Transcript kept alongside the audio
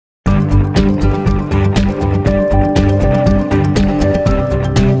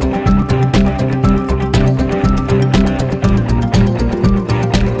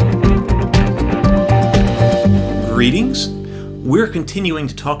We're continuing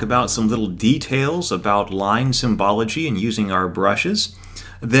to talk about some little details about line symbology and using our brushes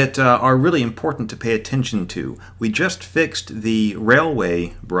that are really important to pay attention to. We just fixed the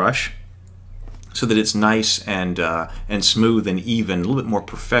railway brush so that it's nice and smooth and even, a little bit more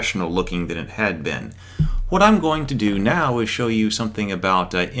professional looking than it had been. What I'm going to do now is show you something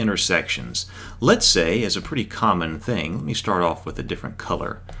about intersections. Let's say, as a pretty common thing, let me start off with a different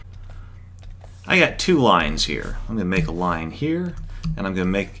color. I got two lines here. I'm going to make a line here, and I'm going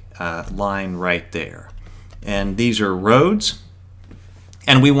to make a line right there. And these are roads,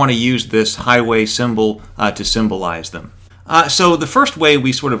 and we want to use this highway symbol to symbolize them. So the first way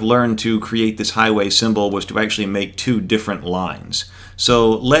we sort of learned to create this highway symbol was to actually make two different lines. So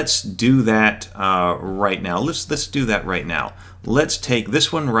let's do that right now. Let's do that right now. Let's take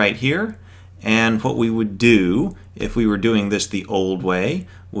this one right here, and what we would do if we were doing this the old way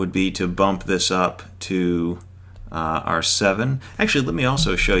would be to bump this up to our 7. Actually, let me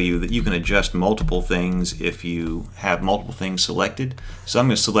also show you that you can adjust multiple things if you have multiple things selected. So I'm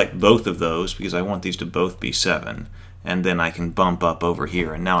going to select both of those because I want these to both be 7. And then I can bump up over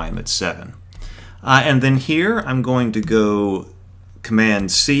here, and now I'm at 7. And then here I'm going to go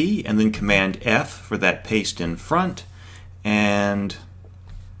Command C and then Command F for that paste in front and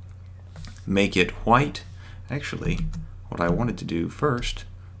make it white. Actually, what I wanted to do first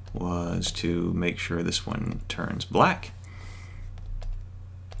was to make sure this one turns black.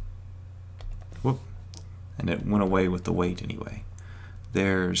 Whoop. And it went away with the weight anyway.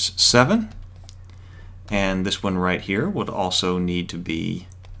 There's 7. And this one right here would also need to be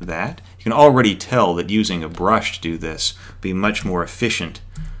that. You can already tell that using a brush to do this would be much more efficient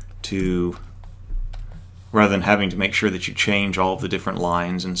rather than having to make sure that you change all of the different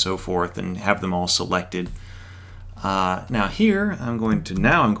lines and so forth and have them all selected. Now here I'm going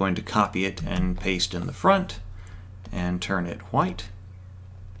to copy it and paste in the front and turn it white.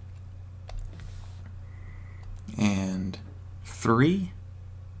 And 3.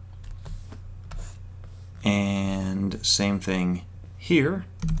 And same thing here.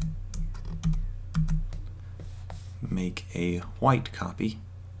 Make a white copy.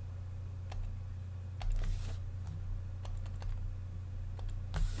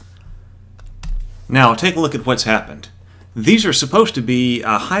 Now take a look at what's happened. These are supposed to be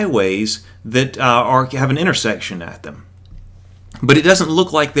highways that have an intersection at them. But it doesn't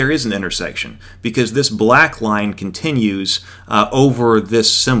look like there is an intersection because this black line continues over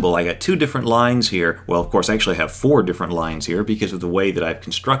this symbol. I got two different lines here. Well, of course, I actually have 4 different lines here because of the way that I've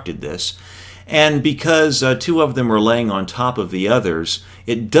constructed this. And because 2 of them are laying on top of the others,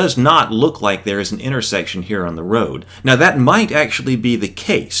 it does not look like there is an intersection here on the road. Now, that might actually be the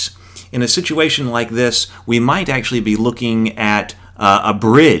case. In a situation like this, we might actually be looking at a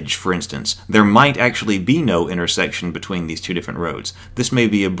bridge, for instance. There might actually be no intersection between these 2 different roads. This may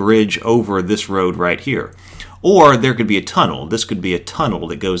be a bridge over this road right here. Or there could be a tunnel. This could be a tunnel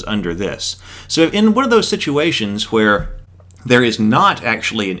that goes under this. So in one of those situations where there is not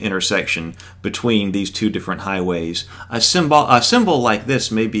actually an intersection between these 2 different highways, a symbol like this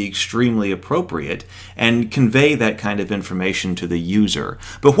may be extremely appropriate and convey that kind of information to the user.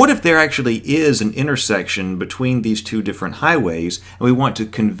 But what if there actually is an intersection between these 2 different highways and we want to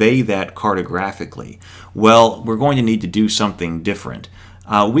convey that cartographically? Well, we're going to need to do something different.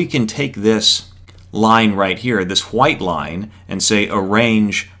 We can take this line right here, this white line, and say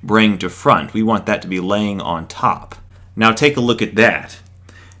arrange, bring to front. We want that to be laying on top. Now take a look at that.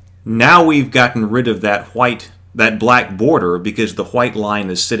 Now we've gotten rid of that black border because the white line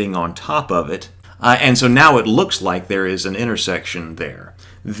is sitting on top of it. And so now it looks like there is an intersection there.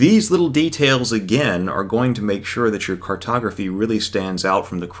 These little details, again, are going to make sure that your cartography really stands out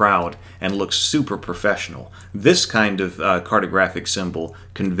from the crowd and looks super professional. This kind of cartographic symbol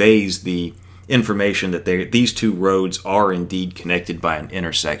conveys the information that these 2 roads are indeed connected by an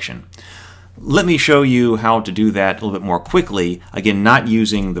intersection. Let me show you how to do that a little bit more quickly. Again, not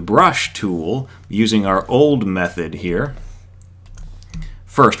using the brush tool, using our old method here.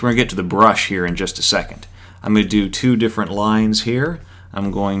 First, we're going to get to the brush here in just a second. I'm going to do 2 different lines here. I'm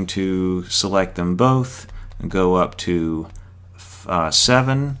going to select them both and go up to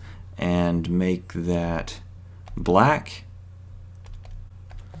 7 and make that black.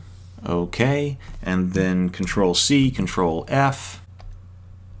 Okay, and then Control C, Control F,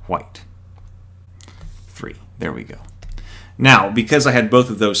 white. 3. There we go. Now, because I had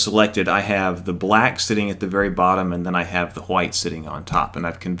both of those selected, I have the black sitting at the very bottom, and then I have the white sitting on top, and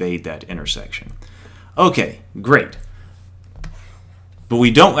I've conveyed that intersection. Okay, great. But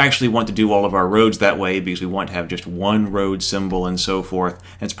we don't actually want to do all of our roads that way because we want to have just one road symbol and so forth,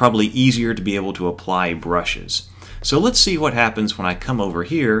 and it's probably easier to be able to apply brushes. So let's see what happens when I come over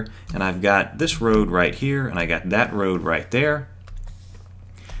here and I've got this road right here and I got that road right there.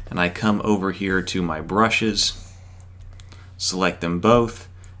 And I come over here to my brushes, select them both,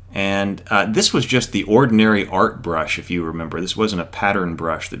 and this was just the ordinary art brush, if you remember. This wasn't a pattern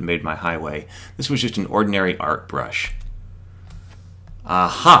brush that made my highway. This was just an ordinary art brush.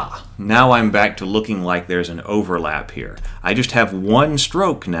 Aha! Now I'm back to looking like there's an overlap here. I just have one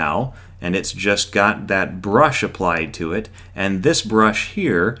stroke now, and it's just got that brush applied to it, and this brush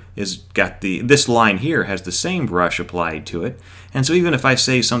here is got this line here has the same brush applied to it, and so even if I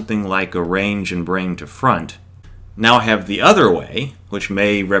say something like arrange and bring to front, now I have the other way, which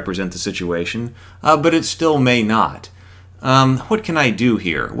may represent the situation, but it still may not. What can I do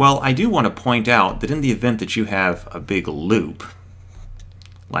here? Well, I do want to point out that in the event that you have a big loop,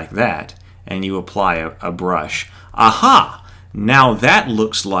 like that, and you apply a brush, aha! Now that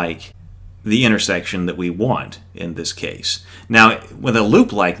looks like the intersection that we want in this case. Now, with a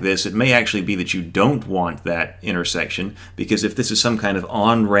loop like this, it may actually be that you don't want that intersection, because if this is some kind of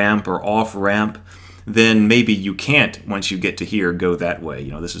on-ramp or off-ramp, then maybe you can't, once you get to here, go that way.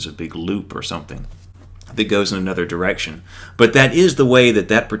 You know, this is a big loop or something that goes in another direction. But that is the way that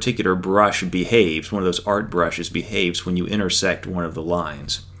that particular brush behaves, one of those art brushes behaves when you intersect one of the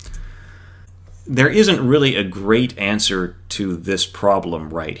lines. There isn't really a great answer to this problem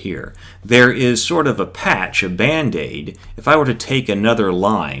right here. There is sort of a patch, a Band-Aid. If I were to take another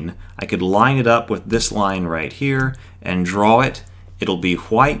line, I could line it up with this line right here and draw it. It'll be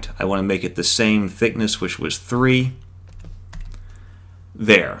white. I want to make it the same thickness, which was 3.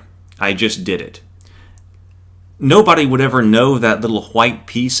 There. I just did it. Nobody would ever know that little white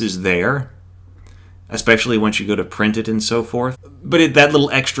piece is there, especially once you go to print it and so forth. But that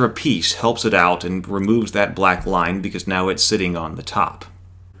little extra piece helps it out and removes that black line because now it's sitting on the top.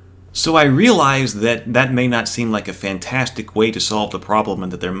 So I realize that that may not seem like a fantastic way to solve the problem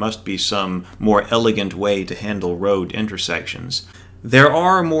and that there must be some more elegant way to handle road intersections. There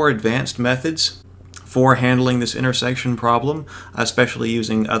are more advanced methods for handling this intersection problem, especially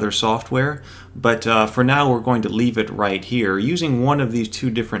using other software, but for now we're going to leave it right here. Using one of these two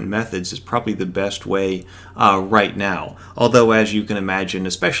different methods is probably the best way right now. Although, as you can imagine,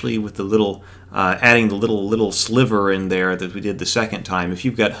 especially with the little adding the little sliver in there that we did the second time, if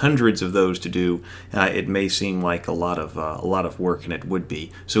you've got hundreds of those to do, it may seem like a lot of work, and it would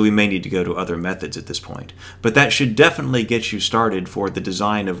be. So we may need to go to other methods at this point. But that should definitely get you started for the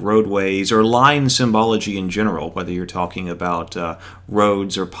design of roadways or line symbology in general, whether you're talking about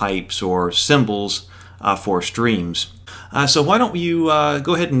roads or pipes or symbols for streams. So why don't you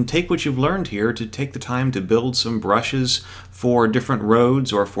go ahead and take what you've learned here to take the time to build some brushes for different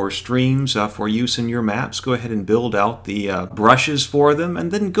roads or for streams for use in your maps. Go ahead and build out the brushes for them,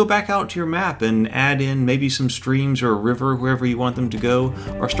 and then go back out to your map and add in maybe some streams or a river wherever you want them to go,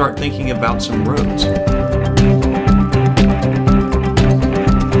 or start thinking about some roads.